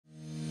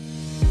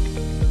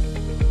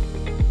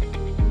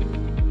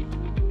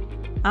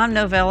I'm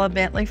Novella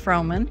Bentley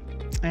Froman,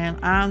 and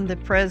I'm the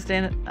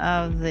president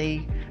of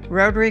the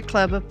Rotary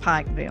Club of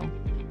Pikeville.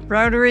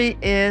 Rotary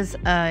is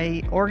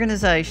an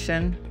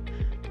organization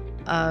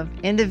of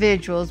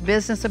individuals,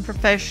 business and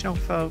professional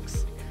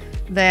folks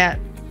that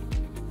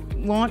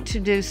want to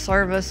do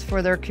service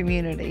for their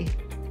community.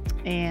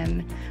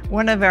 And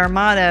one of our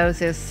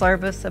mottos is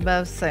service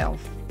above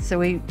self. So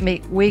we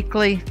meet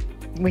weekly,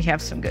 we have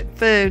some good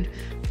food,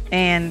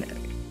 and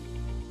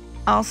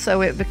also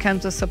it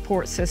becomes a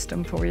support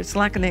system for you. It's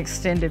like an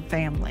extended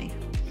family.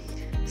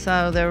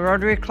 So the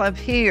Rotary Club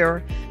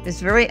here is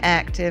very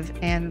active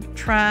and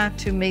try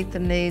to meet the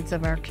needs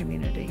of our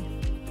community.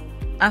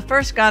 I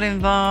first got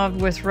involved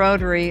with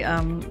Rotary,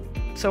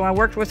 so I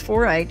worked with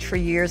 4-H for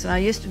years, and I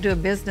used to do a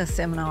business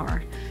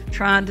seminar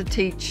trying to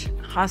teach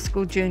high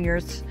school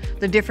juniors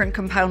the different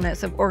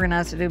components of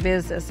organized to do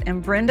business.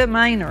 And Brenda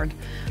Maynard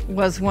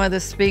was one of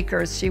the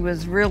speakers. She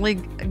was really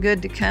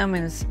good to come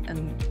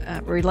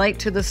and relate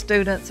to the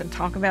students and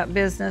talk about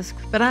business.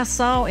 But I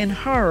saw in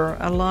her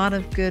a lot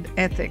of good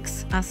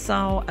ethics. I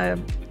saw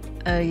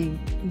a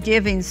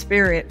giving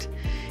spirit.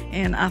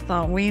 And I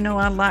thought, well, you know,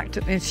 I'd like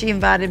to, and she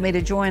invited me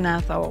to join.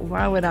 I thought,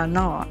 why would I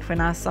not when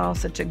I saw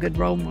such a good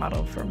role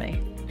model for me?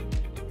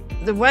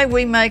 The way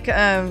we make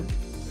an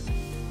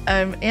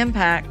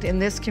impact in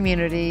this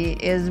community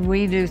is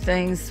we do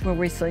things where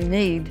we see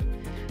need.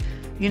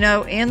 You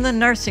know, in the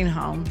nursing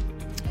home,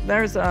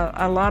 there's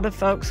a lot of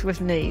folks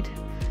with need.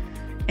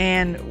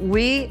 And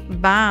we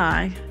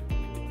buy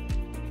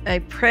a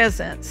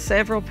present,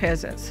 several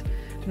presents,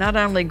 not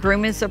only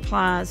grooming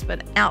supplies,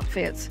 but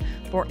outfits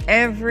for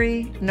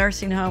every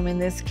nursing home in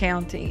this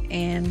county.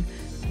 And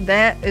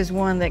that is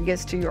one that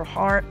gets to your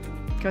heart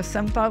because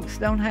some folks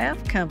don't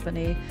have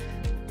company.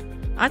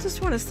 I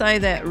just want to say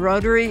that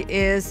Rotary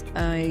is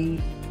a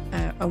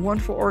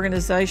wonderful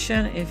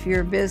organization. If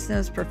you're a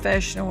business,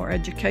 professional, or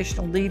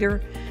educational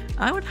leader,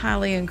 I would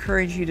highly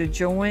encourage you to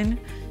join.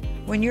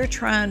 When you're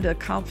trying to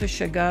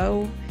accomplish a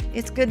goal,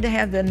 it's good to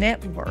have the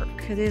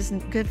network. It is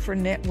good for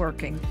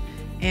networking.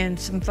 And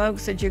some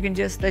folks that you can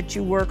that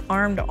you work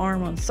arm to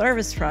arm on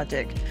service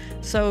project.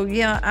 So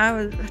yeah, I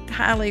would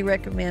highly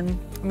recommend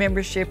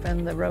membership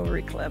in the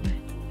Rotary Club.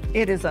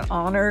 It is an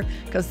honor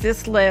because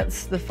this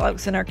lets the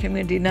folks in our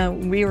community know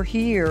we're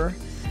here,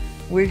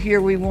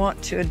 we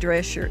want to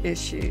address your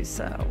issues.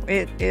 So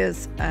it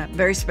is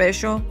very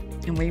special,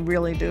 and we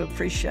really do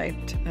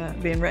appreciate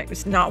being recognized.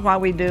 It's not why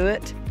we do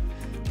it,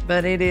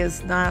 but it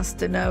is nice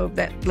to know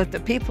that, let the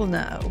people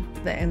know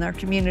that in our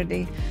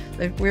community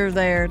that we're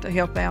there to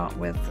help out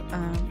with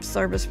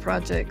service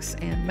projects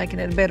and making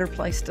it a better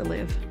place to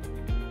live.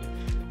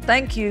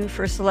 Thank you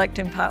for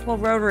selecting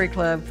Pikeville Rotary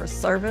Club for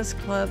Service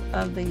Club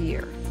of the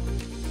Year.